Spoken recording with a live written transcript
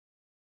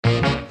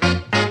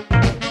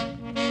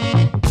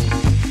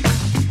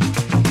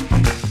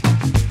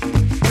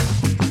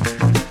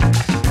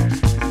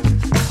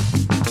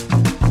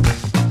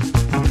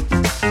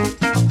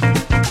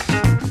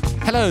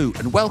Hello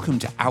and welcome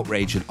to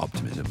Outrage and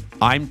Optimism.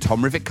 I'm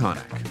Tom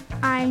Rivett-Carnac.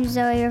 I'm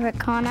Zoe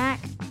Rivett-Carnac.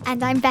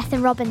 And I'm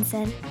Bethan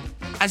Robinson.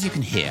 As you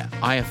can hear,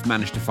 I have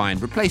managed to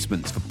find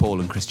replacements for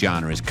Paul and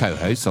Christiana as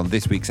co-hosts on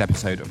this week's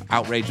episode of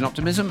Outrage and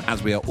Optimism.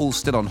 As we are all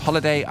still on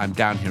holiday, I'm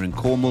down here in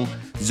Cornwall.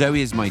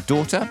 Zoe is my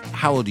daughter.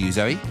 How old are you,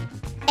 Zoe?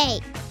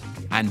 8.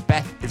 And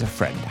Beth is a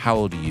friend. How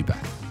old are you,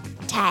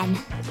 Beth? 10.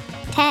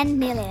 10,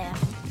 nearly 11.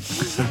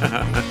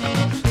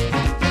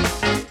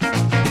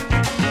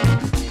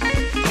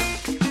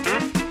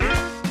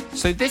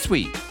 So this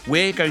week,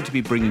 we're going to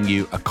be bringing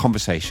you a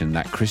conversation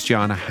that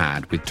Christiana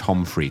had with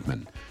Tom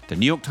Friedman, the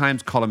New York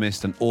Times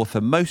columnist and author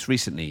most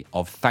recently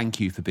of Thank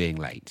You for Being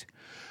Late.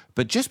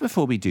 But just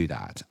before we do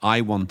that,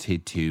 I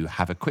wanted to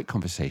have a quick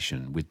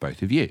conversation with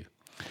both of you.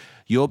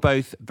 You're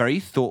both very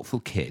thoughtful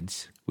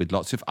kids with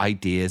lots of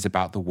ideas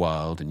about the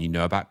world, and you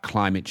know about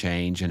climate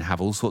change and have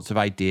all sorts of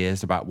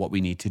ideas about what we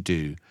need to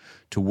do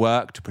to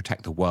work to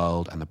protect the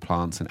world and the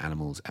plants and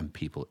animals and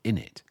people in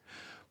it.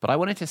 But I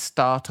wanted to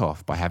start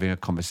off by having a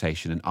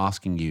conversation and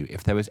asking you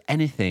if there was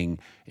anything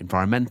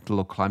environmental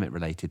or climate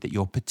related that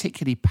you're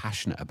particularly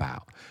passionate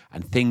about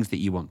and things that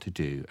you want to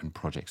do and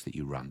projects that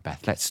you run.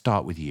 Beth, let's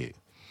start with you.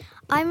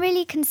 I'm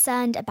really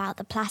concerned about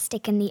the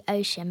plastic in the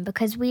ocean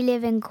because we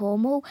live in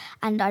Cornwall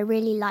and I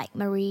really like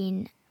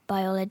marine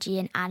biology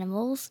and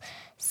animals.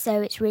 So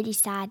it's really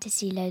sad to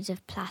see loads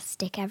of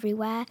plastic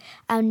everywhere.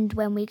 And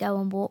when we go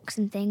on walks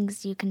and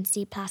things, you can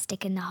see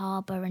plastic in the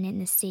harbour and in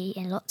the sea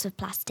in lots of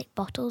plastic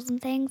bottles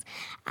and things.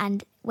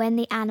 And when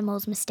the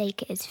animals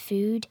mistake it as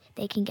food,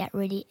 they can get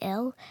really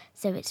ill.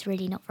 So it's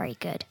really not very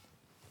good.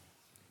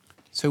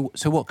 So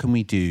what can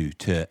we do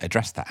to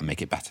address that and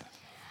make it better?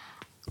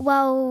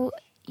 Well,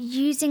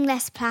 using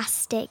less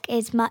plastic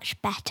is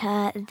much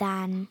better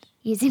than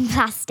using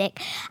plastic.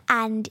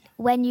 And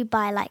when you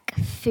buy like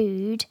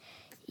food,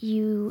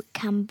 you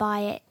can buy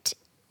it,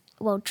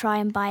 try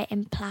and buy it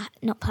in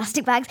not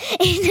plastic bags,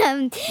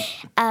 in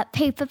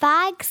paper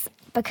bags,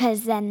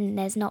 because then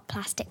there's not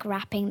plastic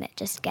wrapping that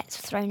just gets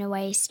thrown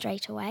away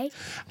straight away.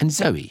 And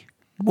Zoe,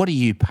 what are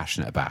you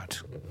passionate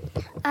about?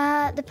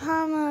 The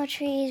palm oil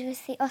trees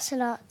with the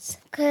ocelots,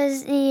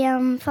 because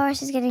the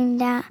forest is getting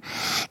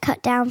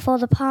cut down for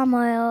the palm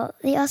oil.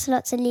 The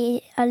ocelots are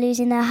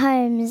losing their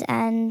homes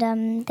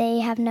and they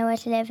have nowhere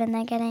to live and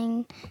they're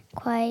getting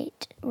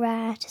quite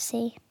rare to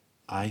see.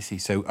 I see.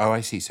 So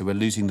we're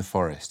losing the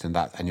forest and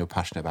you're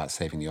passionate about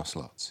saving the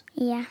ocelots.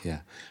 Yeah.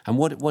 Yeah. And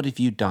what have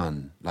you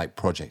done, like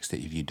projects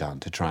that have you done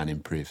to try and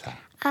improve that?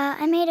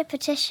 I made a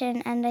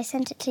petition and I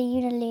sent it to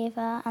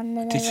Unilever and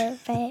then they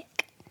wrote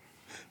back.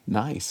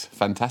 Nice.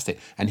 Fantastic.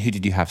 And who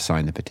did you have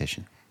sign the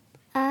petition?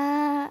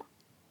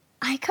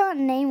 I can't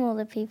name all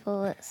the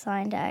people that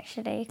signed it,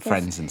 actually.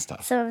 Friends and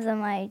stuff. Some of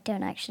them I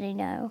don't actually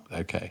know.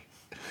 Okay.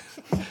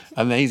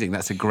 Amazing.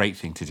 That's a great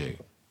thing to do.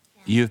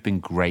 You have been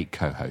great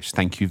co-hosts.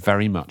 Thank you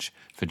very much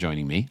for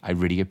joining me. I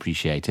really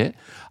appreciate it.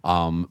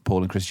 Paul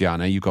and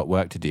Christiana, you've got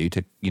work to do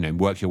to,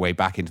 work your way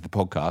back into the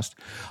podcast.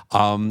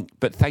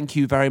 But thank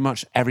you very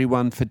much,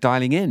 everyone, for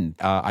dialing in.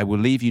 I will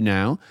leave you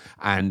now,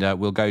 and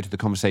we'll go to the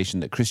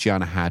conversation that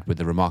Christiana had with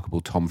the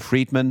remarkable Tom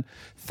Friedman.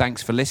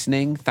 Thanks for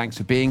listening. Thanks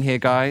for being here,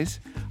 guys.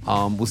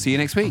 We'll see you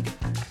next week.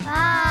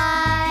 Bye!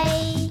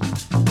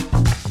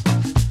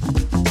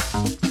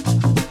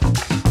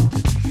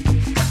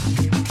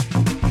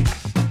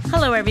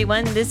 Hello,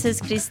 everyone. This is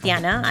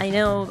Christiana. I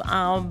know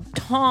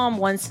Tom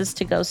wants us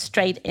to go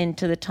straight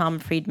into the Tom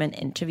Friedman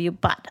interview,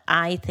 but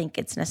I think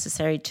it's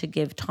necessary to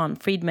give Tom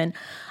Friedman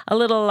a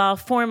little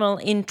formal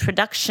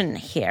introduction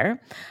here.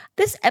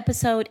 This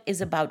episode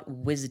is about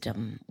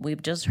wisdom.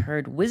 We've just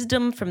heard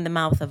wisdom from the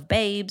mouth of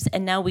babes,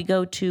 and now we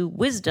go to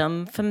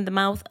wisdom from the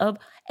mouth of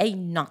a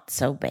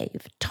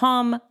not-so-babe,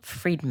 Tom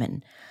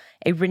Friedman,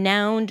 a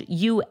renowned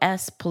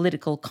U.S.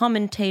 political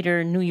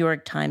commentator, New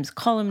York Times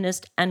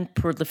columnist, and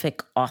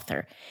prolific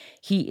author.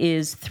 He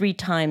is 3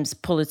 times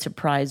Pulitzer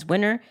Prize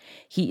winner.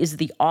 He is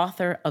the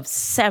author of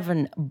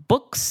 7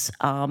 books,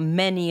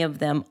 many of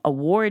them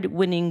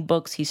award-winning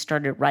books. He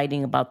started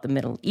writing about the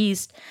Middle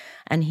East,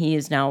 and he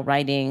is now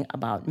writing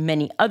about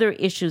many other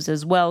issues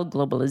as well,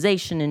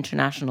 globalization,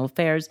 international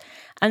affairs,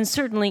 and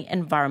certainly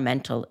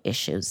environmental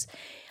issues.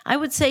 I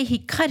would say he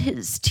cut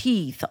his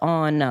teeth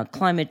on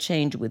climate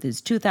change with his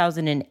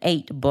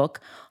 2008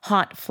 book,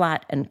 Hot,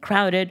 Flat, and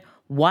Crowded,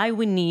 Why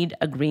We Need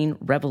a Green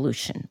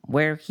Revolution,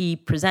 where he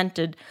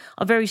presented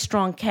a very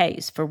strong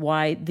case for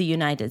why the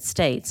United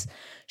States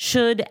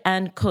should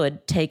and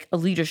could take a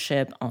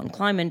leadership on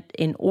climate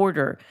in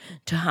order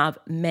to have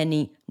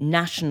many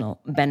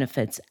national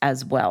benefits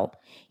as well.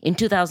 In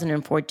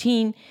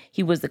 2014,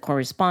 he was the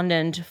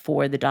correspondent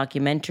for the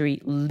documentary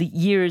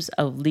Years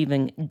of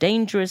Living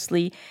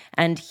Dangerously,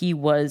 and he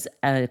was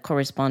a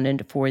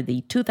correspondent for the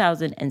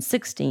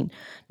 2016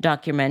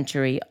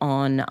 documentary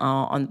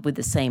on with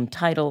the same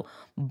title,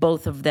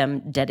 both of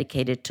them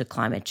dedicated to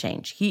climate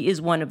change. He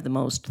is one of the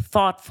most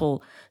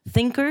thoughtful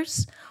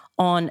thinkers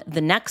on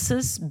the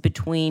nexus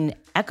between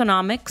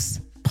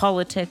economics,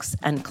 politics,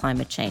 and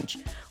climate change.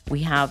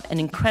 We have an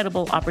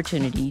incredible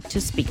opportunity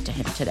to speak to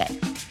him today.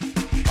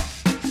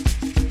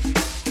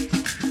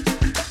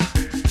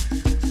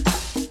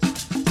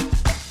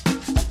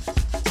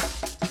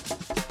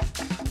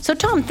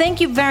 Tom,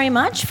 thank you very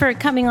much for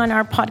coming on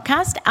our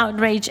podcast,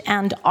 Outrage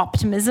and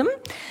Optimism.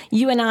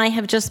 You and I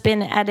have just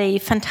been at a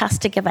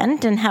fantastic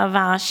event and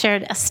have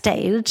shared a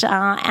stage,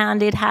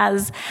 and it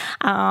has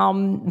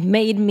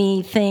made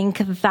me think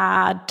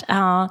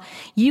that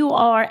you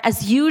are,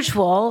 as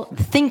usual,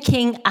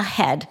 thinking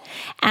ahead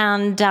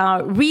and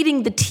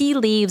reading the tea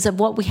leaves of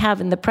what we have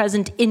in the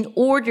present in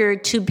order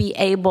to be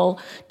able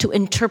to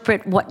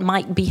interpret what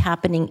might be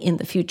happening in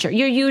the future.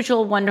 Your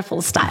usual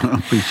wonderful style.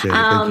 Appreciate it.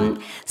 Thank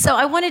you. So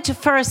I wanted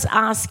to first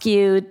ask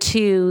you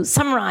to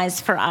summarize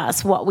for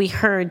us what we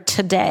heard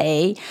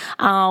today,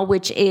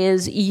 which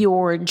is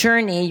your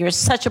journey. You're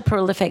such a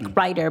prolific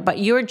writer, but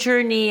your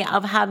journey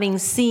of having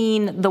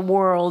seen the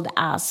world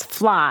as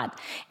flat,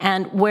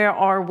 and where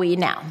are we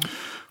now?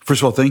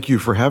 First of all, thank you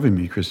for having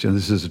me, Christian.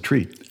 This is a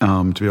treat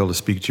to be able to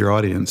speak to your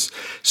audience.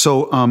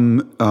 So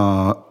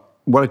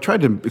what I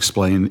tried to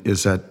explain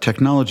is that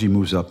technology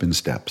moves up in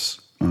steps.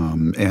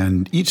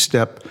 And each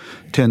step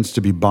tends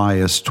to be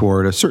biased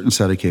toward a certain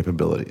set of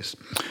capabilities.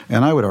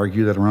 And I would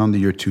argue that around the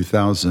year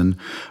 2000,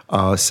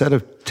 a set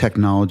of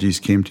technologies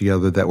came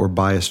together that were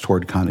biased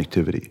toward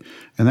connectivity.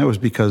 And that was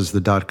because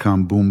the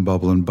dot-com boom,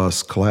 bubble, and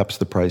bust collapsed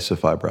the price of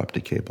fiber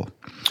optic cable.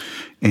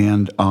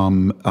 And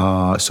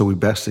so we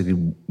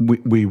basically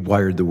we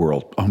wired the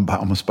world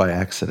almost by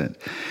accident.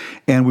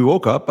 And we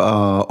woke up,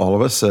 all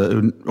of us,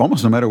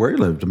 almost no matter where you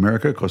lived,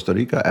 America, Costa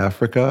Rica,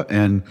 Africa,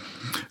 and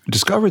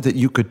discovered that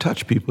you could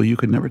touch people you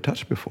could never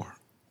touch before.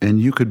 And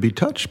you could be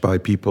touched by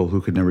people who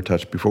could never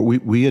touch before.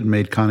 We had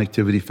made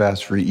connectivity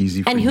fast, free,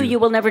 easy for you. And who you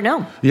will never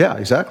know. Yeah,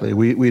 exactly.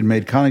 We had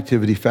made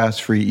connectivity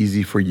fast, free,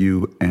 easy for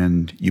you,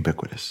 and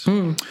ubiquitous.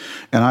 And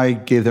I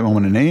gave that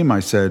moment a name.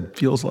 I said,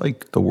 feels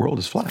like the world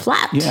is flat.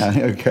 Flat.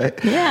 Yeah, okay.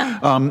 Yeah.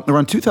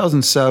 Around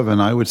 2007,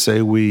 I would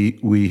say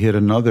we hit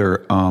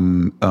another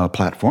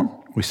platform.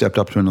 We stepped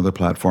up to another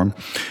platform.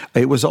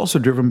 It was also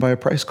driven by a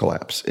price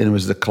collapse, and it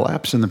was the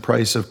collapse in the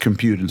price of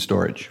compute and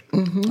storage.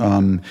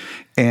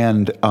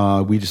 And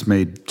we just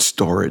made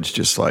storage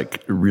just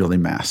like really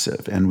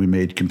massive, and we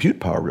made compute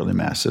power really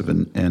massive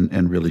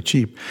and really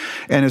cheap.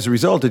 And as a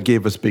result, it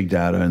gave us big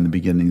data and the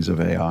beginnings of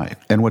AI.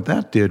 And what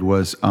that did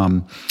was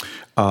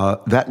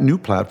that new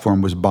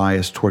platform was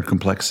biased toward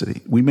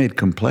complexity. We made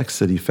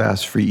complexity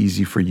fast, free,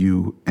 easy for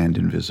you, and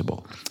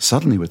invisible.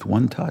 Suddenly, with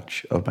one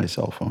touch of my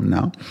cell phone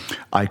now,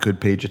 I could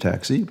page a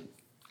taxi,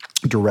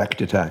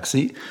 direct a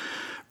taxi,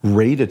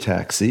 rate a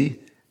taxi,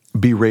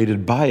 be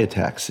rated by a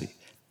taxi.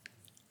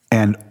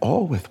 And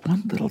all with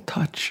one little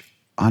touch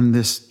on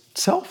this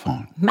cell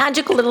phone.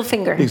 Magical little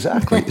finger.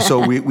 Exactly. So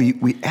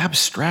we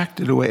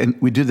abstracted away,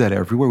 and we did that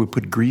everywhere. We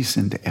put grease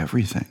into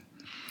everything.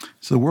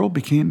 So the world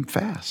became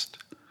fast.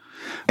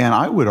 And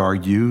I would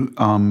argue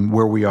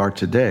where we are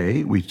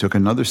today, we took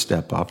another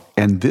step up,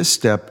 and this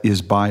step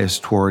is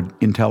biased toward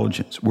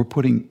intelligence. We're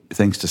putting,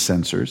 thanks to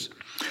sensors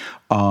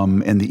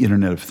and the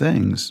Internet of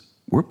Things,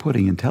 we're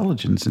putting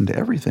intelligence into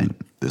everything.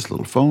 This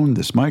little phone,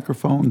 this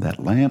microphone,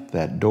 that lamp,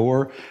 that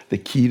door, the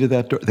key to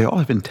that door, they all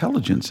have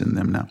intelligence in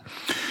them now.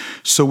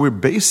 So we're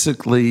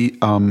basically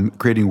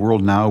creating a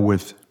world now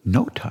with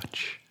no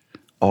touch.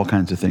 All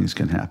kinds of things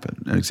can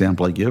happen. An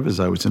example I give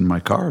is I was in my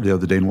car the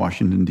other day in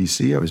Washington,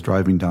 D.C. I was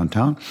driving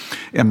downtown,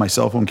 and my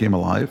cell phone came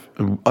alive,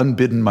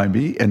 unbidden by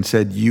me, and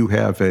said, you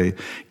have an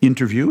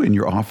interview in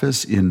your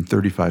office in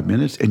 35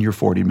 minutes, and you're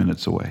 40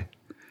 minutes away.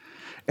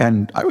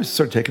 And I was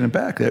sort of taken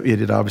aback. It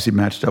had obviously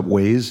matched up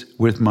Waze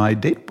with my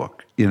date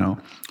book, you know.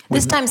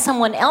 This time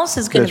someone else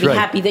is going to be right.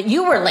 happy that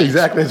you were late.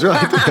 Exactly, that's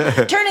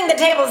right. Turning the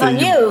tables on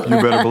you.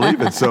 You better believe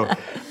it. So,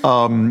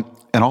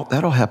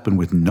 that all happened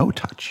with no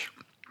touch.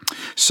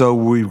 So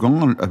we've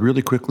gone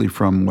really quickly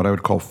from what I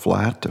would call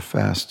flat to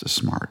fast to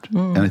smart.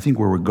 And I think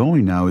where we're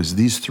going now is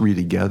these three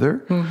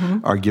together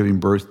are giving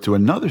birth to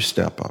another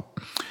step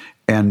up,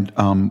 and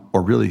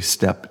or really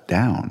step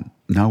down.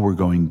 Now we're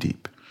going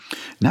deep.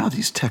 Now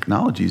these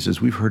technologies,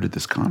 as we've heard at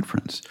this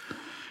conference,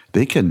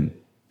 they can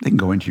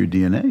go into your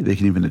DNA. They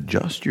can even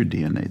adjust your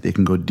DNA. They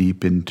can go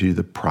deep into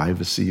the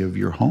privacy of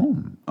your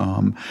home.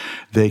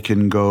 They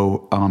can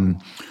go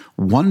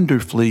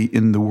wonderfully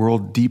in the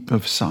world deep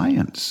of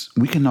science.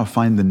 We can now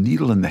find the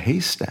needle in the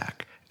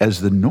haystack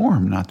as the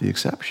norm, not the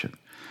exception.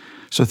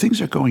 So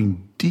things are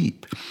going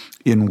deep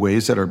in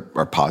ways that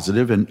are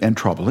positive and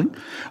troubling.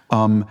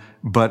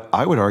 But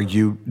I would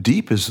argue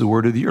deep is the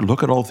word of the year.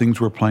 Look at all things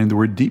we're applying the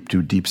word deep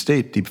to. Deep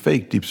state, deep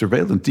fake, deep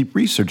surveillance, deep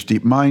research,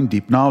 deep mind,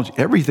 deep knowledge.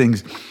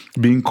 Everything's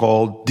being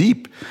called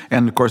deep.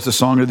 And of course, the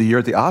song of the year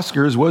at the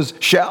Oscars was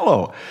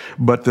Shallow.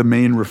 But the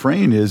main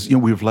refrain is,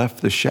 we've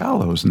left the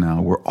shallows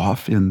now. We're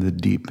off in the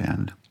deep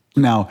end.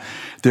 Now,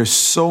 there's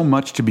so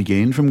much to be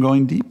gained from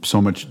going deep,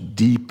 so much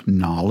deep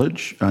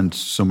knowledge and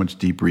so much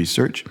deep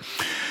research.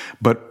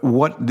 But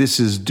what this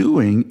is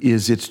doing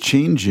is it's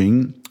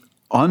changing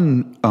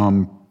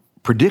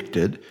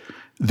unpredicted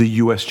the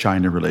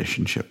U.S.-China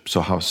relationship.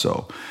 So how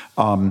so?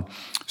 Can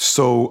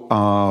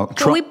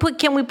we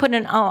put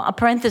a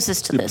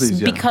parenthesis to this?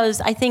 Please, yeah.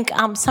 Because I think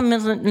some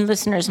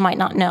listeners might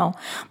not know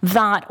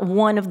that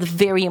one of the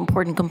very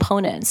important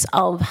components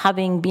of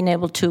having been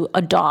able to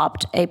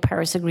adopt a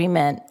Paris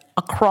Agreement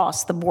across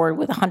the board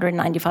with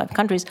 195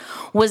 countries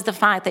was the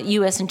fact that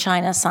U.S. and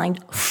China signed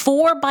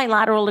 4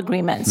 bilateral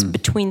agreements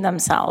between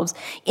themselves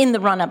in the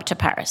run-up to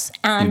Paris.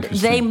 And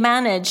they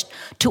managed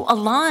to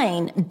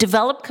align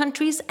developed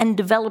countries and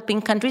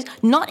developing countries,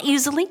 not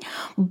easily,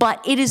 but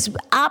it is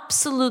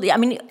absolutely, I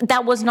mean,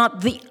 that was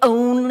not the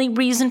only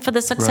reason for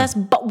the success,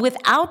 but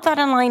without that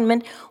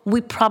alignment,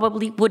 we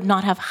probably would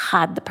not have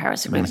had the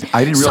Paris Agreement.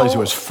 I didn't realize it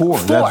was 4.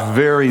 That's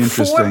very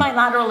interesting. 4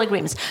 bilateral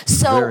agreements.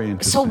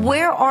 So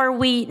where are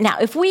we now?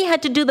 If we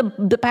had to do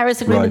the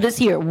Paris Agreement this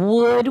year,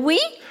 would we?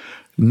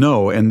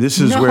 No, and this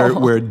is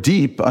where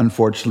deep,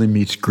 unfortunately,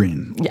 meets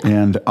green.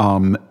 Yeah.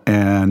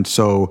 And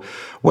so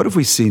what have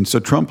we seen? So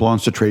Trump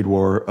launched a trade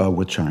war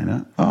with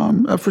China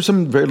for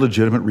some very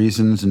legitimate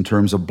reasons in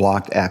terms of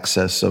blocked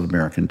access of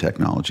American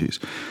technologies.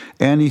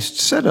 And he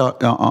set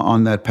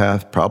on that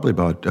path probably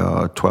about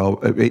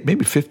 12,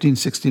 maybe 15,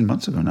 16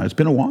 months ago now. It's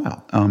been a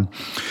while.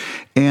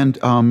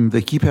 And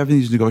they keep having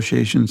these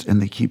negotiations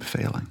and they keep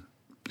failing.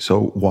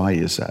 So why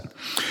is that?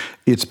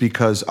 It's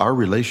because our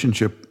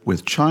relationship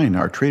with China,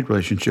 our trade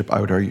relationship,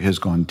 I would argue, has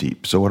gone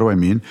deep. So what do I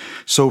mean?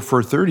 So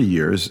for 30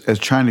 years, as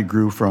China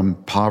grew from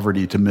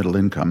poverty to middle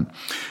income,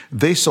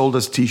 they sold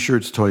us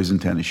T-shirts, toys,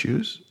 and tennis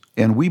shoes.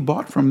 And we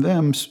bought from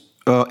them,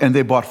 and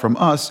they bought from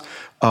us,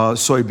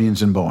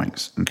 soybeans and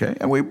Boeings. Okay,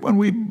 and when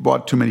we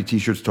bought too many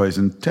T-shirts, toys,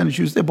 and tennis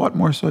shoes, they bought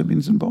more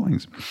soybeans and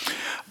Boeings.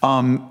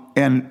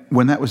 And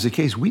when that was the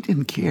case, we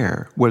didn't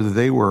care whether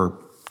they were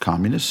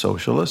communists,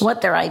 socialists,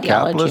 what their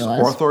ideology was,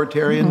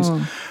 authoritarians,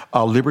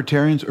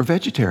 libertarians, or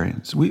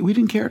vegetarians. We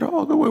didn't care at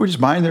all. We were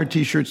just buying their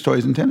T-shirts,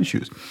 toys, and tennis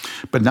shoes.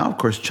 But now, of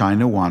course,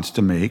 China wants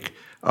to make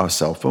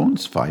cell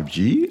phones,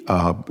 5G,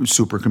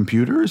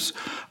 supercomputers,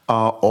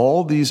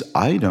 all these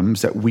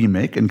items that we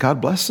make, and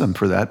God bless them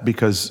for that,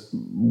 because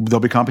there'll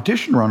be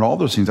competition around all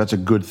those things. That's a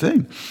good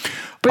thing.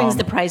 Brings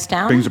the price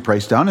down. Brings the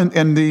price down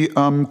and the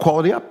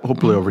quality up,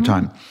 hopefully, over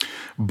time.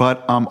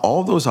 But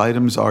all those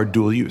items are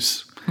dual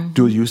use.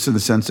 Dual use in the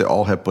sense they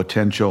all have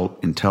potential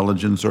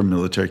intelligence or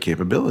military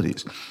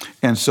capabilities.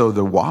 And so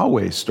the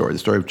Huawei story, the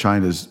story of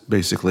China's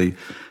basically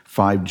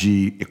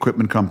 5G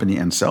equipment company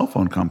and cell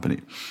phone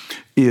company,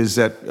 is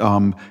that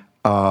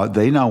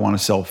they now want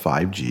to sell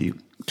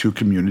 5G to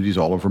communities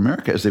all over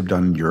America, as they've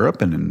done in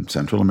Europe and in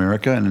Central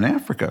America and in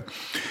Africa.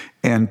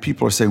 And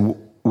people are saying,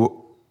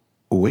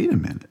 wait a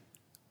minute,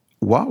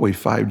 Huawei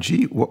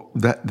 5G,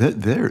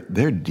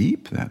 they're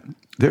deep then.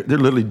 They're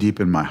literally deep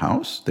in my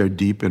house. They're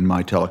deep in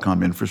my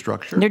telecom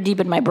infrastructure. They're deep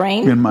in my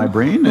brain. In my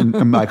brain.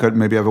 And I could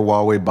maybe have a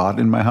Huawei bot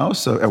in my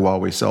house, a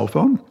Huawei cell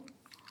phone.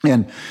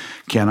 And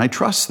can I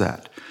trust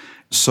that?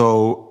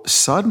 So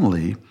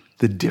suddenly,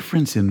 the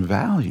difference in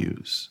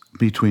values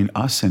between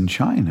us and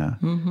China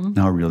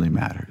now really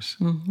matters.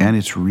 And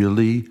it's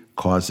really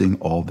causing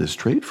all this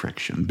trade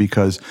friction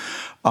because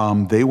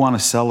they want to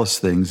sell us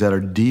things that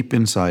are deep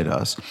inside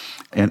us.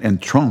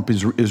 And Trump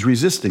is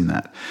resisting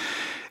that.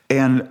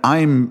 And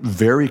I'm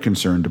very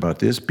concerned about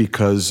this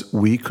because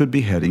we could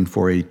be heading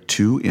for a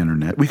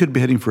two-internet. We could be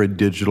heading for a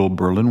digital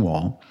Berlin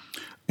Wall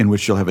in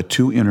which you'll have a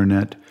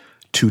two-internet,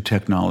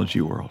 two-technology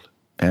world.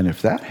 And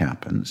if that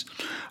happens,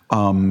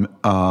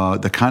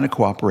 the kind of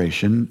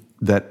cooperation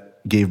that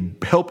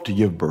helped to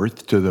give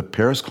birth to the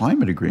Paris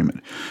Climate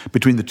Agreement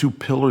between the two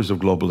pillars of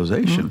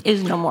globalization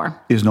is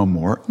no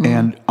more.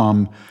 And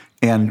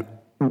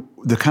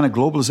the kind of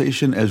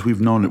globalization as we've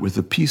known it, with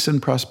the peace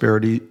and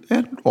prosperity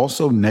and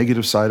also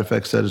negative side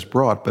effects that it's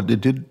brought, but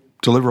it did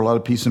deliver a lot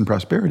of peace and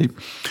prosperity,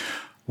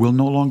 will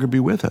no longer be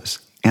with us.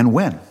 And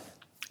when?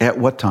 At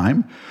what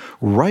time?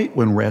 Right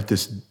when we're at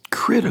this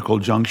critical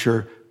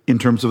juncture in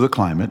terms of the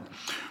climate,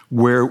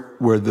 where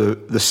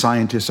the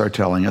scientists are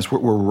telling us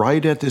we're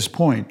right at this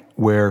point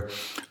where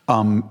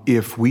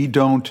if we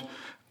don't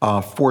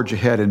forge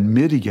ahead and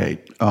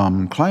mitigate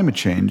climate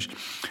change,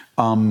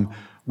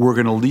 we're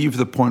going to leave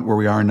the point where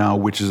we are now,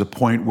 which is a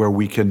point where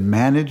we can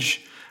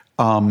manage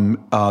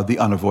the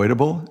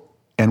unavoidable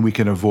and we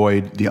can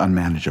avoid the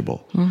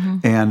unmanageable.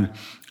 And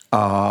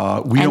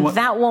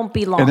that won't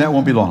be long. And that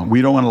won't be long.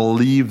 We don't want to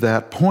leave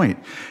that point.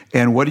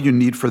 And what do you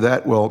need for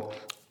that? Well,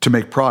 to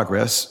make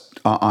progress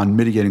on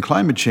mitigating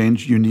climate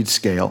change, you need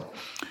scale.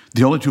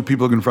 The only two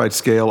people who can provide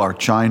scale are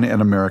China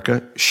and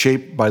America,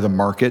 shaped by the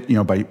market,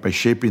 by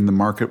shaping the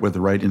market with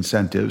the right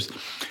incentives.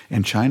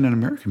 And China and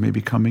America may be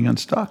coming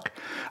unstuck.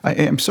 I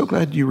am so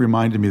glad you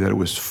reminded me that it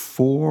was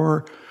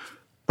 4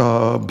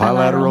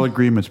 bilateral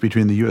agreements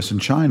between the U.S.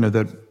 and China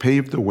that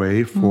paved the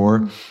way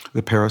for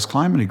the Paris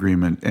Climate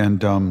Agreement.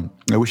 And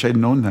I wish I'd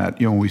known that,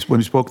 when we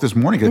spoke this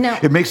morning.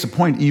 It makes the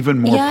point even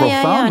more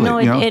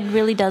profoundly. It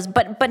really does.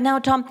 But now,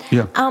 Tom,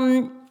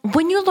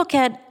 when you look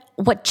at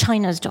what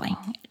China's doing,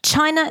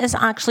 China is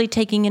actually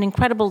taking an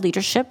incredible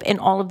leadership in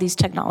all of these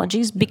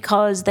technologies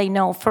because they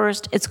know,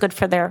 first, it's good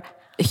for their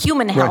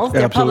human health,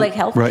 their public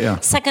health.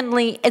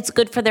 Secondly, it's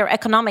good for their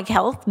economic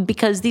health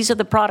because these are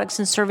the products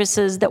and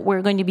services that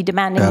we're going to be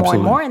demanding more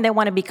and more, and they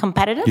want to be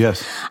competitive.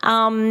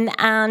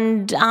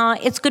 And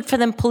it's good for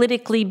them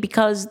politically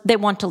because they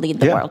want to lead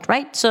the world,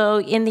 right?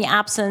 So in the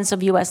absence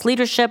of U.S.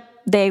 leadership,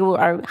 they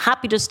are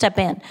happy to step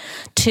in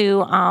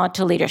to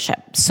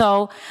leadership.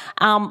 So,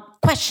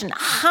 question,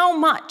 how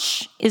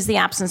much is the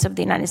absence of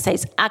the United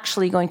States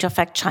actually going to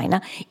affect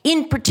China,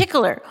 in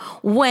particular,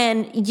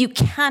 when you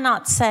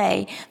cannot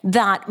say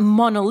that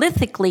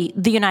monolithically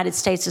the United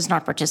States is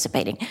not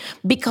participating?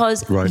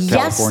 Because,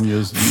 yes,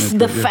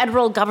 the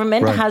federal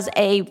government has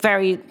a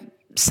very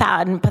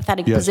sad and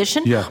pathetic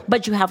position,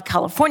 but you have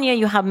California,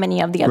 you have many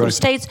of the other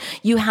states,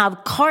 you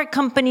have car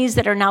companies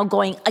that are now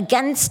going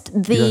against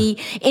the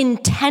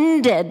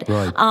intended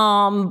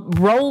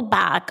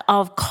rollback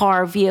of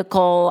car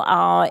vehicle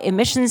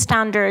emission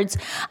standards,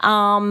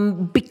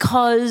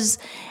 because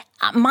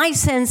my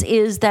sense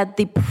is that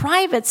the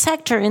private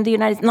sector in the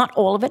United States, not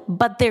all of it,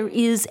 but there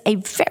is a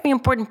very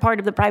important part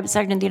of the private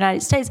sector in the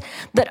United States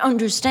that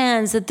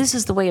understands that this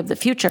is the way of the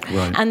future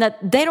and that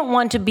they don't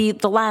want to be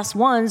the last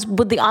ones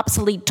with the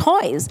obsolete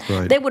toys.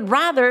 They would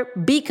rather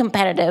be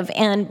competitive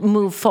and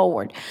move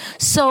forward.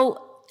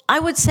 So I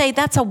would say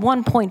that's a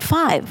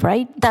 1.5,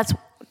 right? That's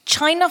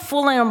China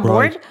fully on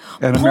board,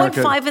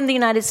 0.5 in the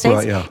United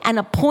States, and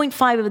a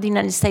 0.5 of the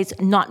United States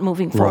not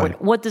moving forward.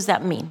 What does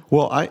that mean?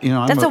 Well,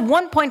 that's a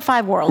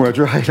 1.5 world.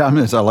 Right.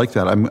 I like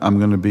that. I'm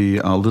going to be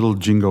a little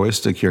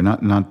jingoistic here,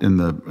 not in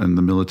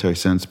the military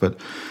sense, but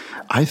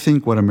I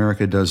think what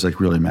America does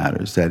really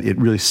matters. That it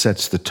really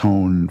sets the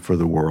tone for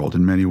the world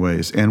in many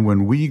ways. And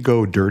when we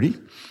go dirty,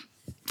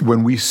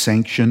 when we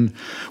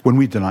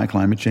deny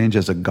climate change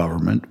as a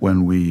government,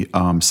 when we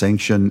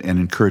sanction and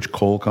encourage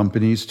coal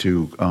companies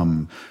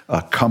to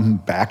come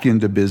back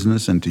into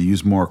business and to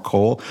use more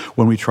coal,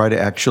 when we try to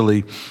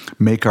actually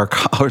make our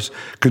cars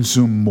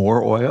consume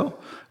more oil,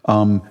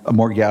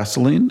 more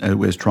gasoline,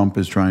 as Trump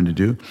is trying to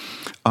do,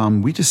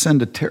 we just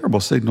send a terrible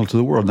signal to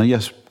the world. Now,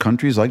 yes,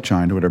 countries like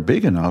China, that are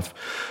big enough,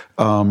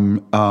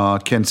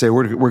 can say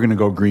we're going to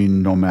go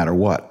green no matter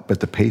what.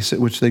 But the pace at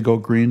which they go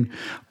green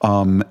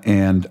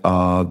and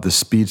the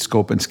speed,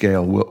 scope, and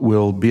scale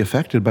will be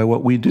affected by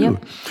what we do.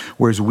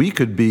 Whereas we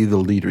could be the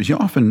leaders.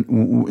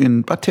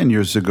 Often, about 10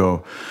 years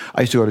ago,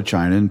 I used to go to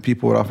China, and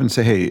people would often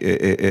say, hey,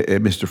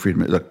 Mr.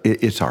 Friedman, look,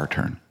 it's our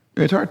turn.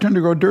 It's our turn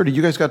to go dirty.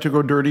 You guys got to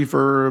go dirty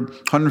for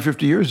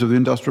 150 years of the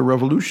Industrial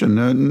Revolution,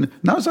 and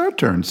now it's our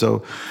turn.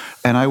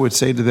 And I would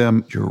say to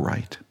them, you're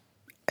right.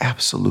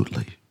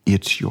 Absolutely.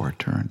 It's your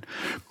turn.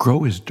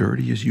 Grow as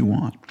dirty as you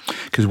want.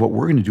 Because what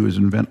we're going to do is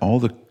invent all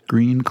the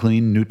green,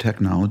 clean, new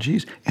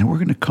technologies, and we're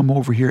going to come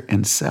over here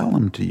and sell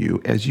them to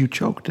you as you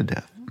choke to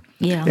death.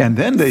 And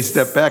then they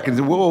step back and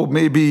say, whoa,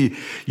 maybe,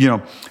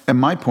 and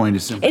my point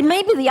is simple. It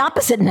may be the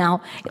opposite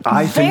now.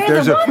 I think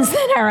they're the ones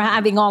that are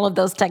having all of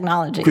those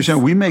technologies.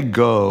 Christiane, we may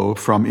go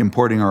from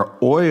importing our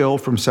oil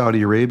from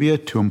Saudi Arabia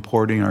to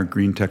importing our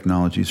green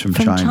technologies from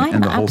China,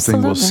 and the whole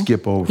thing will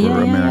skip over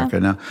America.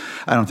 Now,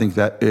 I don't think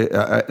that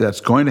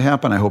that's going to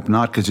happen. I hope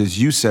not, because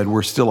as you said,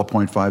 we're still a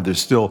 0.5.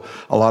 There's still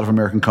a lot of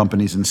American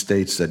companies and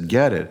states that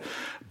get it.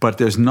 But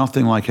there's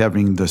nothing like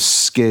having the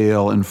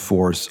scale and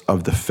force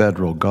of the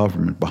federal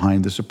government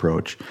behind this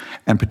approach,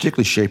 and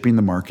particularly shaping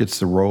the markets,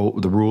 the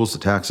rules, the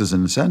taxes,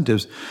 and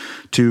incentives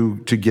to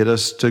get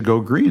us to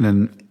go green.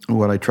 And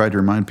what I try to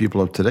remind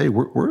people of today,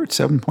 we're at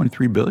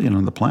 7.3 billion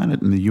on the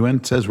planet, and the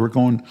UN says we're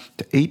going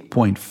to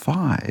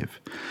 8.5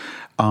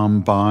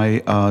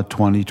 by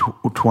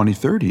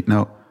 2030.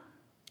 Now,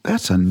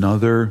 that's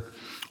another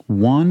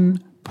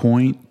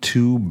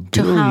 1.2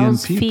 billion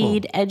to people.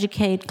 Feed,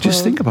 educate, clothe.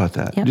 Just think about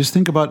that. Just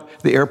think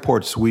about the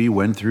airports we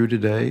went through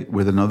today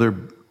with another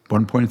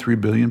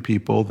 1.3 billion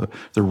people,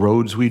 the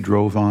roads we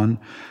drove on.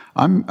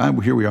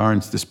 Here we are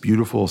in this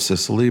beautiful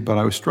Sicily, but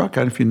I was struck,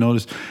 I don't know if you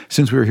noticed,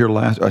 since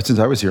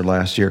I was here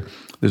last year,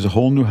 there's a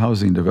whole new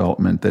housing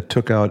development that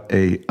took out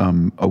a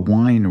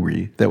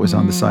winery that was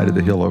on the side of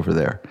the hill over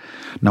there.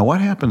 Now,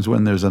 what happens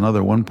when there's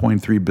another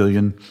 1.3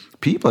 billion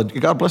people?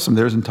 God bless them;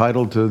 they're as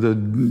entitled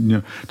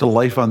to to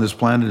life on this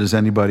planet as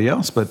anybody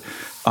else. But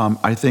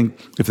I think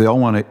if they all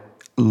want to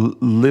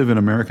live in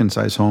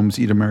American-sized homes,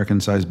 eat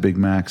American-sized Big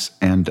Macs,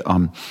 and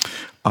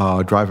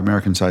drive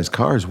American-sized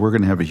cars, we're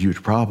going to have a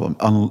huge problem.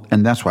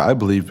 And that's why I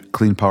believe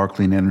clean power,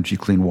 clean energy,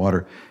 clean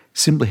water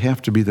simply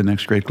have to be the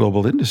next great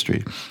global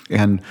industry.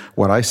 And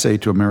what I say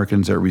to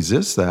Americans that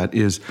resist that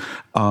is,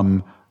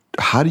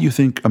 how do you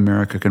think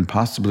America can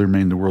possibly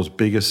remain the world's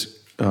biggest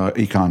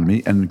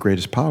economy and the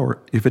greatest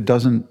power if it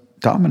doesn't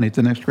dominate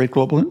the next great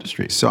global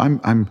industry? So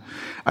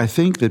I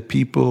think that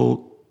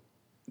people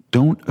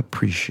don't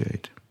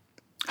appreciate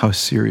how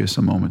serious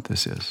a moment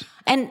this is.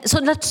 And so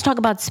let's talk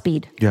about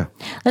speed. Yeah.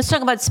 Let's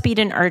talk about speed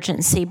and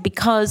urgency,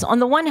 because on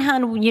the one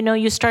hand,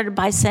 you started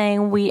by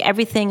saying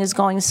everything is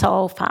going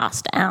so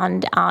fast.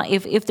 And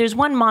if there's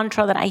one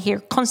mantra that I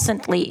hear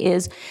constantly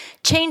is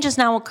change is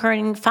now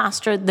occurring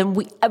faster than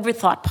we ever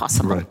thought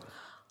possible. Right.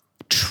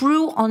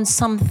 True on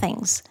some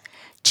things.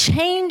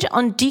 Change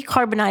on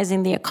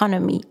decarbonizing the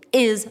economy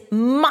is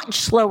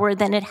much slower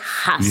than it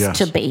has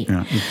to be.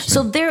 Yeah,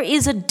 so there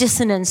is a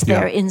dissonance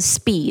there in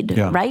speed,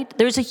 right?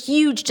 There's a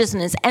huge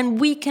dissonance,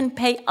 and we can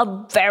pay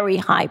a very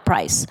high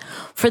price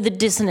for the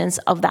dissonance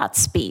of that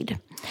speed.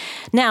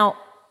 Now,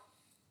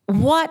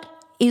 what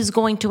is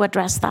going to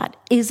address that?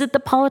 Is it the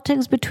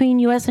politics between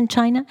U.S. and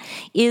China?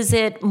 Is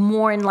it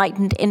more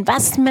enlightened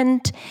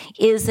investment?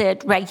 Is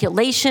it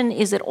regulation?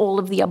 Is it all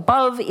of the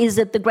above? Is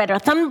it the Greta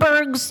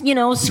Thunbergs,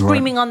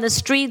 screaming on the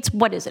streets?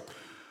 What is it?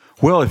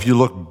 Well, if you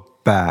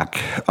look back,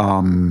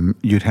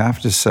 you'd have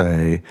to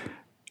say,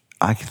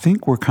 I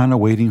think we're kind of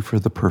waiting for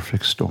the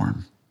perfect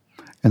storm.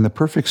 And the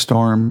perfect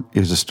storm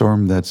is a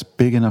storm that's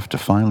big enough to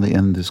finally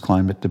end this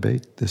climate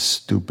debate, this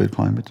stupid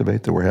climate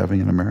debate that we're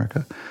having in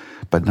America,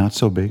 but not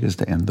so big as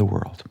to end the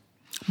world.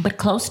 But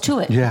close to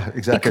it. Yeah,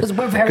 exactly. Because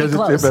we're very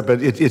close.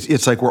 But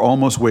it's like we're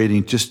almost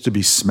waiting just to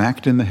be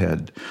smacked in the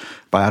head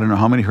by I don't know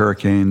how many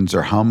hurricanes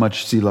or how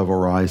much sea level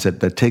rise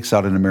that takes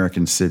out an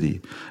American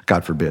city,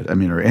 God forbid,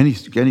 or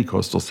any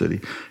coastal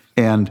city,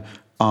 and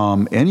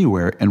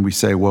anywhere, and we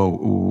say,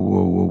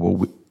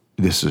 whoa,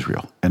 this is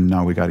real, and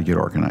now we got to get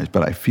organized.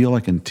 But I feel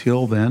like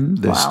until then,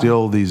 there's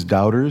still these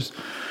doubters,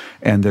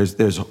 and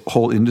there's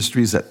whole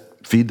industries that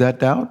feed that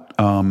doubt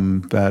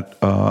that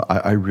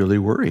I really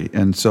worry.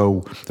 And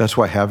so that's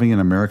why having an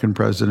American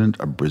president,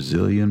 a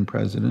Brazilian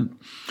president,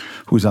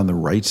 who's on the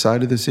right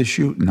side of this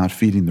issue, not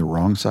feeding the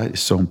wrong side, is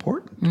so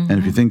important. Mm-hmm. And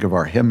if you think of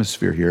our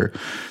hemisphere here,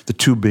 the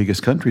two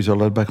biggest countries are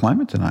led by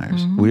climate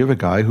deniers. Mm-hmm. We have a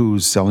guy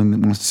who's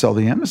wants to sell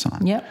the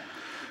Amazon. Yep.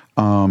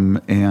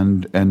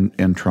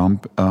 And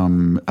Trump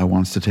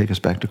wants to take us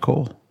back to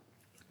coal.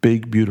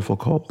 Big, beautiful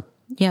coal.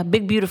 Yeah,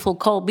 big, beautiful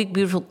coal, big,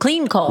 beautiful,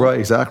 clean coal. Right,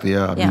 exactly,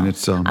 yeah. I mean,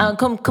 it's...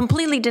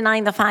 completely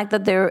denying the fact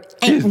that there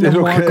ain't no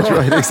more coal. That's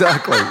right,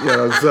 exactly.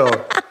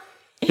 So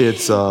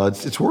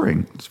it's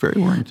worrying. It's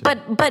very worrying.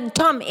 But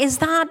Tom, is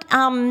that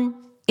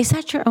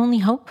your only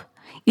hope?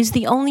 Is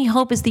the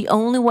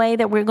only way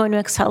that we're going to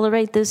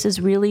accelerate this is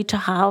really to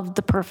have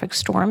the perfect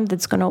storm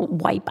that's going to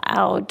wipe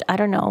out, I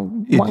don't know,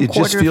 one quarter of humanity? It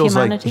just feels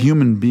like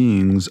human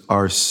beings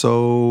are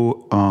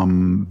so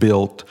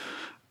built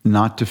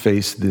not to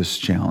face this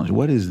challenge.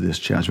 What is this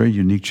challenge? Very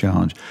unique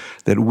challenge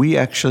that we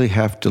actually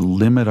have to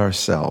limit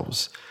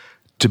ourselves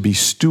to be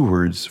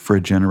stewards for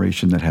a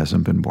generation that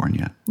hasn't been born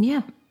yet.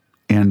 Yeah.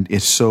 And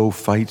it so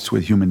fights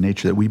with human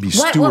nature that we be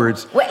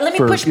stewards. Let me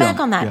push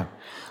back on that. Yeah.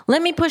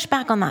 Let me push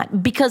back on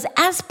that. Because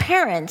as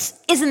parents,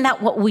 isn't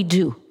that what we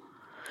do?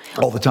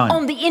 All the time.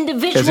 On the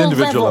individual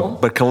level.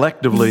 But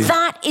collectively.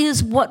 That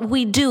is what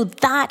we do.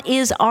 That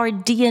is our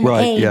DNA.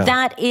 Right, yeah.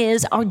 That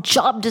is our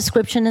job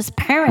description as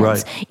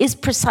parents, is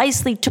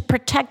precisely to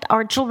protect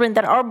our children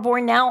that are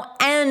born now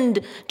and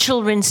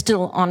children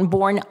still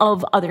unborn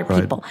of other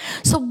people.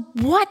 So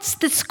what's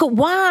the scope?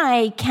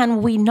 Why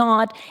can we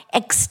not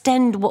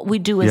extend what we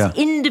do as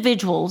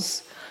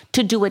individuals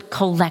to do it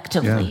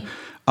collectively? Yeah.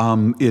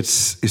 It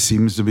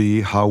seems to be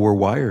how we're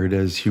wired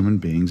as human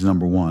beings,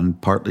 number one,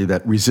 partly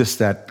that resist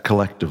that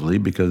collectively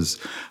because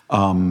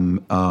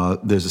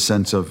there's a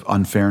sense of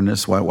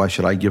unfairness. Why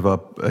should I give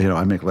up?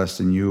 I make less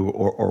than you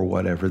or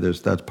whatever.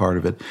 That's part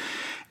of it.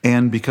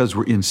 And because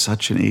we're in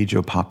such an age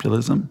of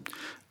populism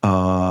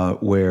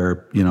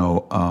where,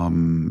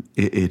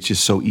 it's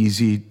just so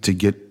easy to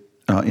get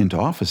into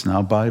office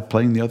now by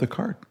playing the other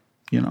card.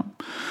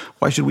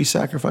 Why should we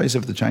sacrifice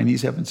if the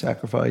Chinese haven't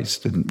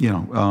sacrificed? And,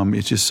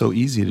 it's just so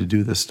easy to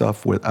do this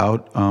stuff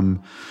without,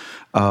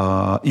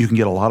 you can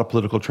get a lot of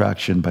political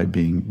traction by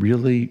being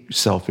really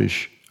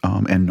selfish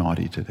and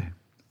naughty today.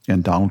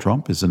 And Donald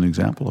Trump is an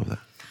example of that.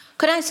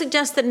 Could I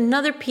suggest that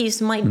another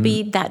piece might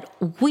be that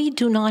we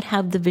do not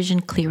have the vision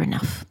clear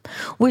enough?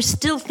 We're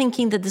still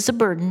thinking that this is a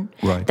burden,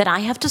 that I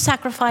have to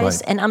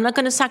sacrifice, and I'm not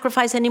going to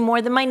sacrifice any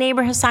more than my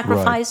neighbor has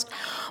sacrificed.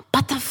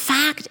 But the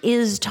fact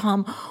is,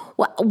 Tom,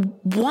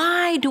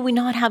 why do we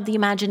not have the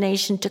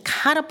imagination to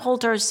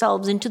catapult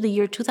ourselves into the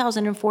year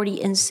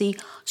 2040 and see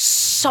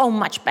so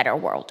much better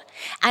world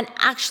and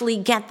actually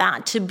get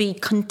that to be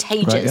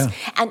contagious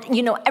and,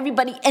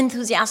 everybody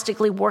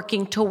enthusiastically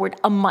working toward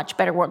a much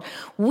better world?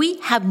 We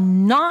have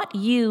not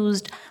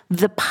used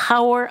the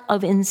power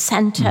of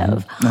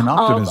incentive and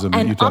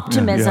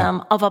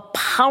optimism, of a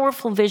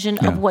powerful vision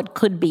of what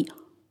could be.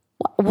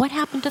 What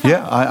happened to that?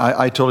 Yeah,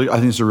 I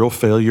think it's a real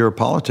failure of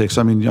politics.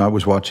 I mean, I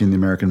was watching the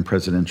American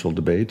presidential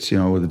debates,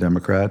 with the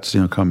Democrats,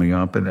 coming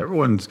up,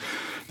 and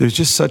there's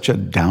just such a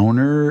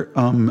downer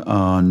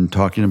on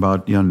talking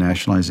about,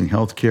 nationalizing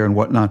healthcare and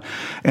whatnot,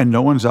 and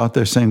no one's out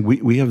there saying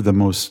I have the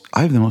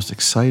most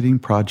exciting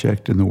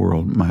project in the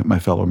world, my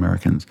fellow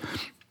Americans.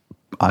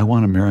 I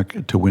want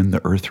America to win the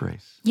Earth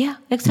race. Yeah,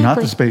 exactly. Not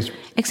the space race.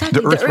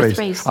 Exactly, the Earth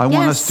race. I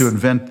want us to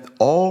invent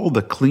all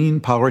the clean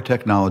power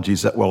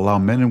technologies that will allow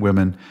men and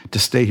women to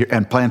stay here,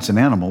 and plants and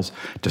animals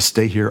to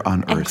stay here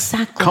on Earth.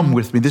 Exactly. Come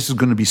with me. This is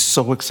going to be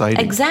so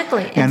exciting.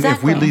 Exactly. And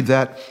if we lead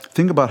that,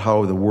 think about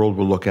how the world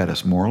will look at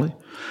us morally.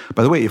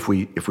 By the way, if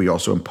we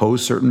also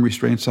impose certain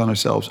restraints on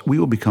ourselves, we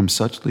will become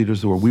such leaders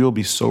of the world. We will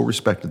be so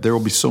respected. There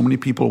will be so many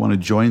people who want to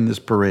join this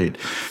parade,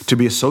 to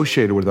be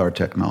associated with our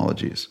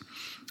technologies.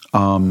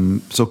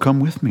 So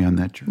come with me on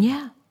that journey.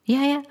 Yeah.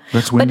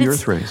 Let's win the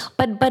Earth race.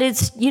 But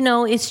it's,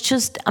 it's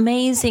just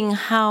amazing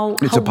how...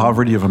 It's a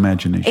poverty of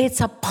imagination. It's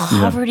a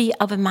poverty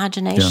of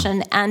imagination.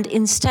 Yeah. And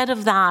instead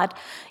of that,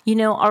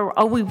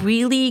 are we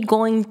really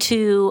going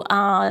to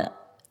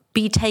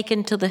be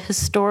taken to the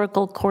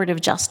historical court of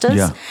justice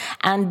Yeah.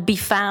 and be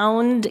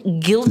found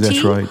guilty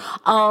That's right.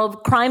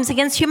 of crimes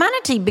against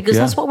humanity, because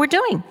that's what we're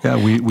doing. Yeah,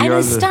 we and are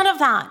instead of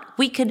that,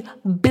 we could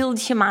build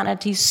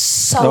humanity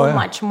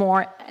much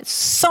more,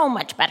 so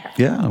much better.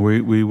 Yeah,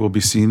 we will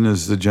be seen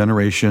as the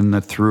generation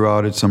that threw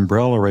out its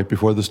umbrella right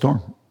before the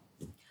storm.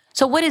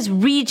 So what is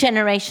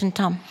regeneration,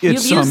 Tom?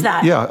 You've used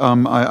that. Yeah,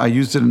 I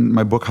used it in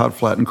my book, Hot,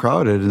 Flat, and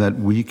Crowded, and that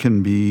we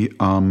can be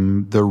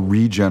the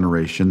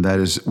regeneration. That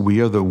is,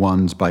 we are the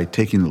ones, by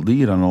taking the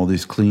lead on all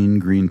these clean,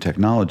 green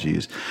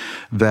technologies,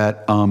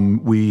 that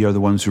we are the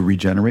ones who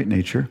regenerate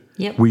nature.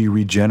 Yep. We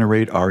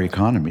regenerate our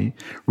economy.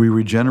 We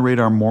regenerate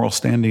our moral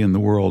standing in the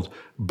world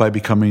by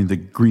becoming the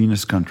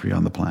greenest country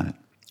on the planet.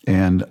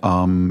 And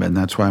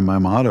that's why my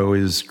motto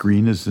is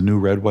green is the new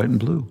red, white, and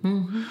blue.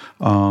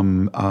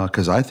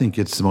 Because I think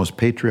it's the most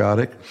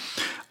patriotic,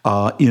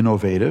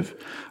 innovative,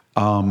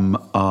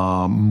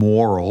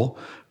 moral,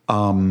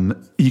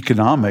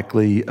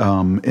 economically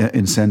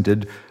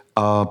incented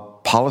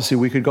policy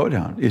we could go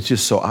down. It's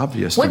just so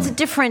obvious. What's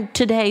different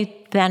today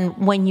than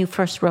when you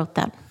first wrote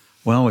that?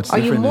 Well, it's Are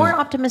you different. more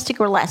optimistic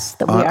or less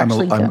that we're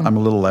actually doing? I'm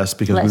a little less,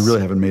 because Less. we really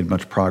haven't made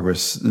much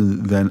progress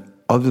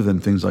other than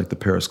things like the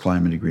Paris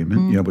Climate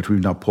Agreement, which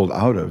we've now pulled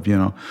out of,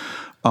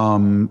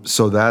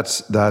 So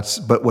that's.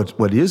 But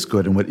what is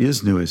good and what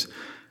is new is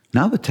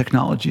now the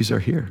technologies are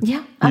here.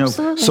 Yeah,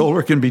 absolutely.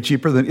 Solar can be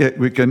cheaper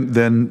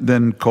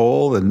than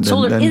cool, and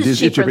Solar is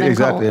cheaper than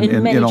exactly, coal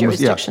in many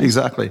jurisdictions. Yeah,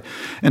 exactly.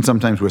 And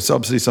sometimes with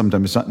subsidies,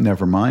 sometimes it's not.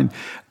 Never mind.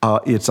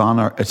 It's on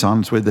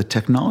its way. The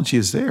technology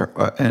is there,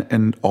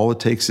 and all it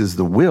takes is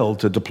the will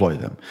to deploy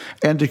them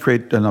and to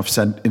create enough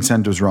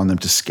incentives around them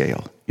to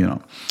scale.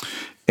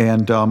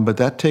 And but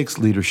that takes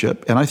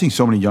leadership, and I think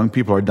so many young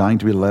people are dying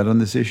to be led on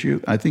this issue.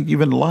 I think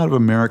even a lot of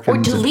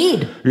Americans Or to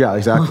lead. Yeah,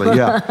 exactly.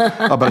 Yeah,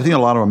 but I think a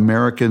lot of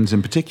Americans,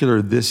 in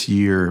particular this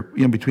year,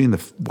 between the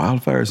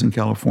wildfires in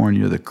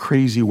California, the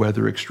crazy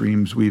weather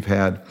extremes we've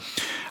had,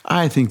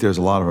 I think there's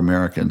a lot of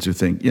Americans who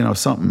think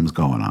something's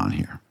going on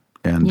here.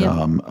 And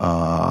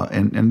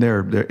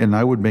and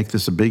I would make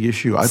this a big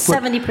issue.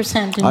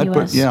 70% in the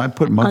U.S. I'd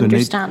put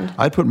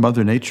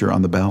Mother Nature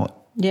on the ballot.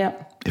 Yeah.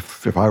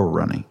 If I were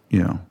running,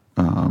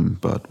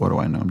 But what do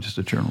I know? I'm just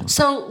a journalist.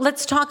 So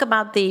let's talk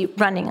about the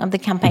running of the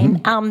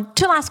campaign.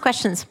 Two last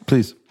questions.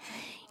 Please.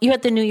 You're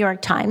at the New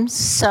York Times,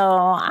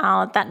 so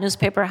that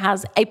newspaper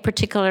has a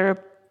particular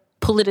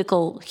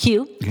political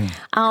hue.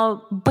 Yeah.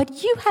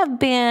 But you have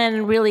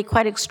been really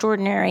quite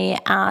extraordinary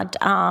at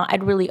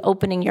really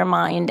opening your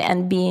mind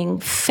and being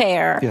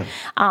fair,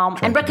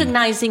 and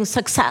recognizing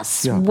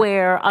success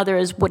where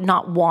others would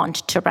not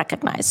want to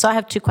recognize. So I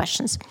have two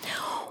questions.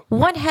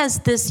 What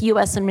has this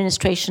U.S.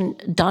 administration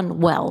done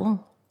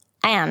well,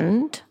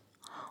 and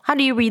how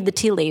do you read the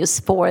tea leaves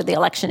for the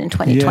election in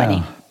 2020?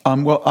 Yeah.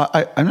 Well,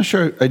 I'm not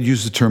sure I'd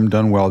use the term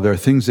done well. There are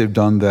things they've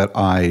done that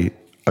I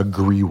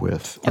agree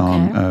with.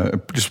 Okay.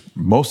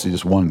 Mostly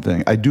just one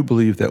thing. I do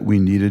believe that we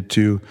needed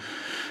to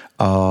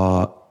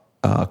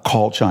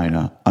call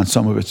China on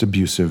some of its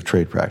abusive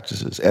trade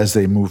practices as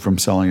they move from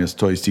selling us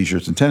toys,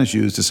 T-shirts, and tennis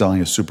shoes to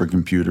selling us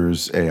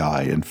supercomputers,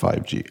 AI, and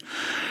 5G.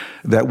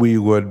 That we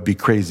would be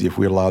crazy if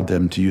we allowed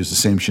them to use the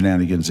same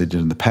shenanigans they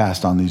did in the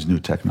past on these new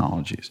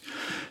technologies.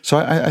 So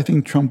I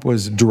think Trump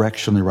was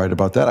directionally right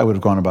about that. I would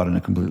have gone about it in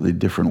a completely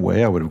different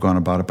way. I would have gone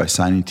about it by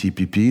signing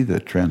TPP, the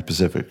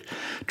Trans-Pacific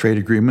Trade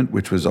Agreement,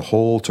 which was a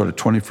whole sort of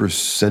 21st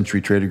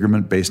century trade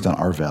agreement based on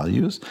our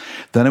values.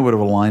 Then I would have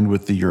aligned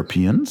with the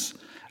Europeans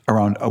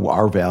around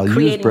our values.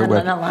 Creating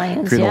an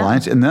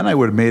alliance. And then I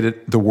would have made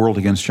it the world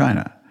against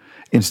China.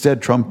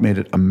 Instead, Trump made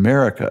it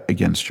America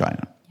against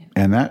China.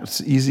 And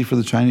that's easy for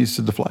the Chinese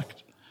to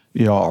deflect,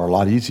 or a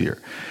lot easier.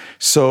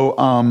 So,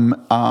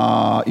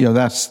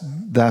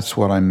 that's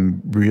what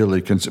I'm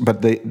really concerned.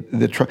 But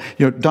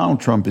Donald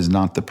Trump is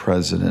not the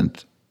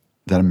president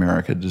that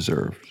America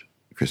deserved,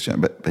 Christian.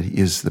 But he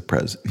is the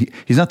president.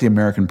 He's not the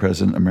American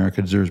president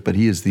America deserves, but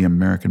he is the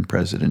American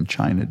president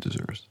China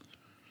deserves.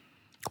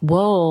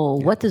 Whoa,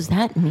 what does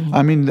that mean?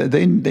 I mean,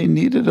 they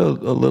needed a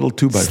little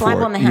 2x4. Slap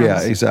on the hands.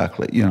 Yeah,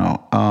 exactly.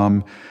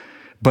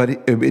 But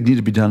it needed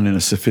to be done in a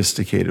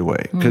sophisticated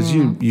way, because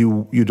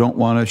you don't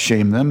want to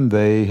shame them.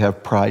 They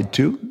have pride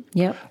too.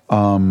 Yep.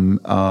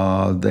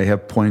 They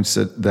have points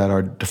that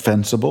are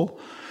defensible.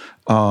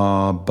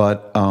 So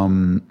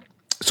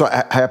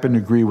I happen to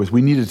agree with,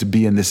 we needed to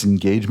be in this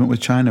engagement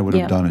with China. I would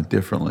have done it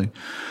differently.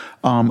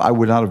 I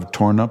would not have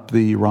torn up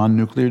the Iran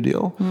nuclear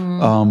deal.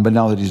 But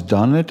now that he's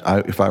done it,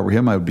 if I were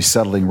him, I would be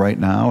settling right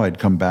now. I'd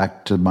come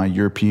back to my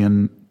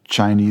European,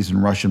 Chinese,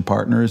 and Russian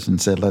partners and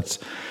say, let's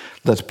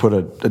put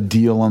a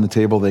deal on the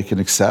table they can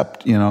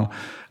accept.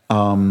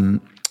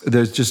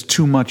 There's just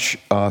too much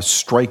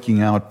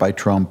striking out by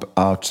Trump,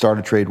 start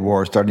a trade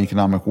war, start an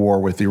economic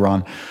war with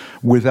Iran,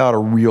 without a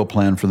real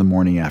plan for the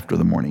morning after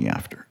the morning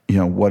after.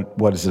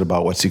 What is it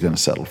about? What's he going to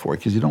settle for?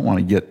 Because you don't want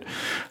to get, you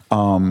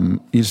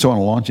just don't want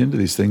to launch into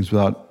these things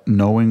without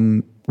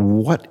knowing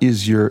what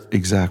is your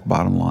exact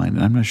bottom line.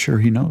 And I'm not sure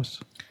he knows.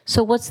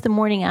 So what's the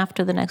morning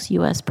after the next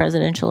U.S.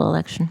 presidential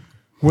election?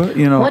 Well,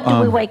 you know, What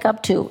do we wake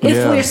up to if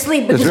we're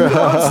asleep because we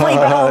don't sleep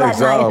at all that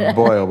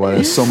night? Oh boy,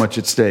 there's so much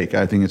at stake.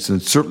 I think it's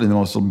certainly the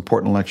most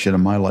important election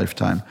of my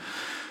lifetime.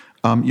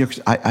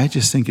 I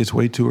just think it's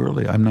way too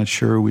early. I'm not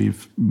sure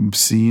we've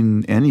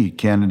seen any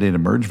candidate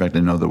emerge. In fact, I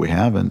know that we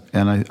haven't,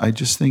 and I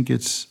just think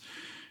it's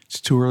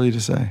too early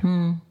to say.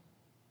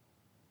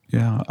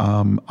 Yeah,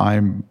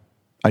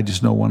 I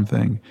just know one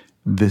thing: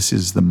 this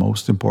is the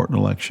most important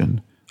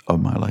election of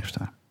my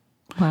lifetime.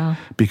 Wow!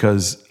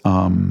 Because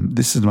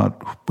this is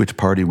not which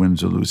party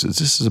wins or loses.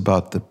 This is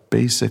about the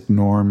basic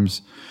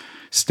norms,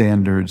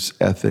 standards,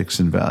 ethics,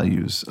 and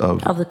values of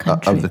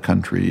the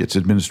country, its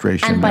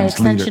administration, and by its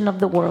extension leader. of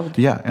the world.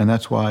 Yeah, and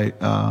that's why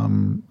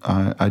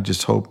I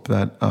just hope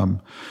that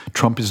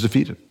Trump is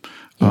defeated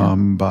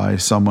by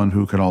someone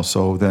who can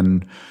also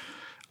then,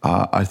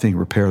 I think,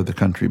 repair the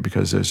country,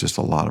 because there's just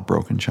a lot of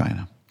broken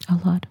china. A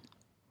lot.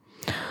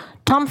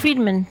 Tom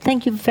Friedman,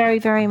 thank you very,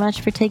 very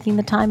much for taking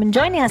the time and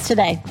joining us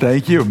today.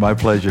 Thank you. My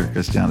pleasure,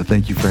 Christiana.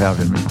 Thank you for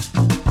having me.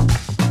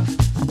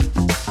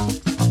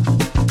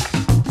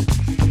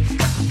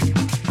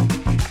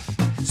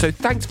 So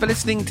thanks for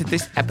listening to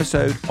this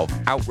episode of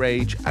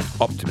Outrage and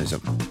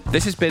Optimism.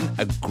 This has been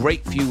a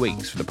great few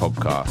weeks for the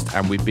podcast,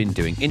 and we've been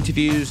doing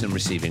interviews and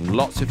receiving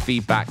lots of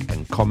feedback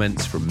and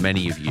comments from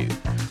many of you.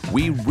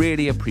 We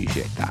really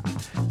appreciate that.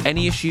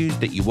 Any issues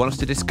that you want us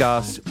to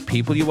discuss,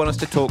 people you want us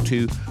to talk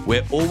to,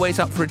 we're always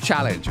up for a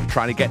challenge of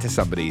trying to get to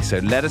somebody, so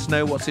let us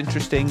know what's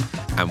interesting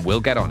and we'll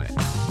get on it.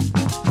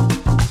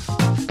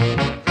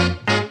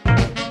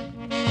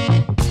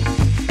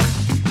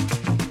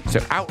 So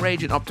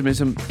Outrage and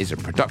Optimism is a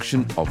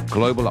production of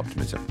Global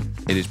Optimism.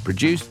 It is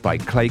produced by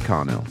Clay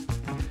Carnell.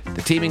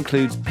 The team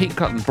includes Pete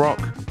Cotton-Brock,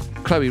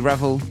 Chloe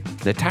Revel,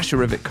 Natasha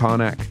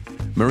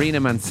Rivett-Karnak,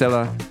 Marina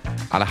Mansilla,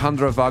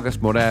 Alejandro Vargas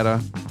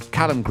Morera,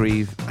 Callum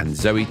Grieve, and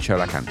Zoe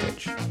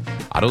Cholak-Antich.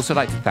 I'd also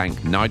like to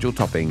thank Nigel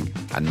Topping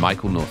and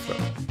Michael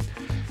Northrop.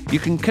 You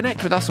can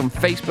connect with us on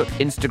Facebook,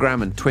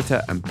 Instagram, and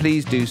Twitter, and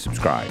please do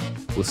subscribe.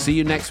 We'll see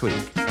you next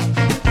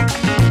week.